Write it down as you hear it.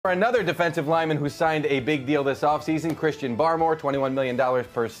For another defensive lineman who signed a big deal this offseason, Christian Barmore, $21 million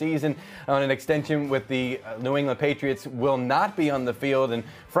per season on an extension with the New England Patriots, will not be on the field. And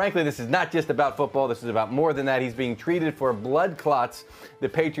frankly, this is not just about football. This is about more than that. He's being treated for blood clots. The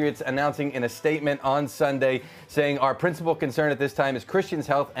Patriots announcing in a statement on Sunday, saying our principal concern at this time is Christian's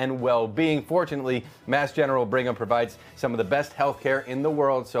health and well-being. Fortunately, Mass General Brigham provides some of the best health care in the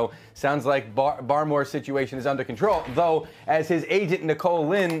world. So sounds like Barmore's situation is under control. Though, as his agent Nicole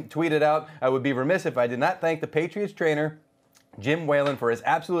Lynn tweeted out, I would be remiss if I did not thank the Patriots trainer, Jim Whalen, for his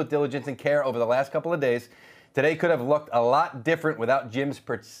absolute diligence and care over the last couple of days. Today could have looked a lot different without Jim's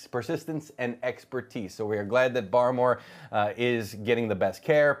persistence and expertise. So we are glad that Barmore is getting the best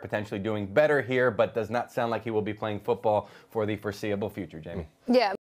care, potentially doing better here, but does not sound like he will be playing football for the foreseeable future, Jamie. Yeah.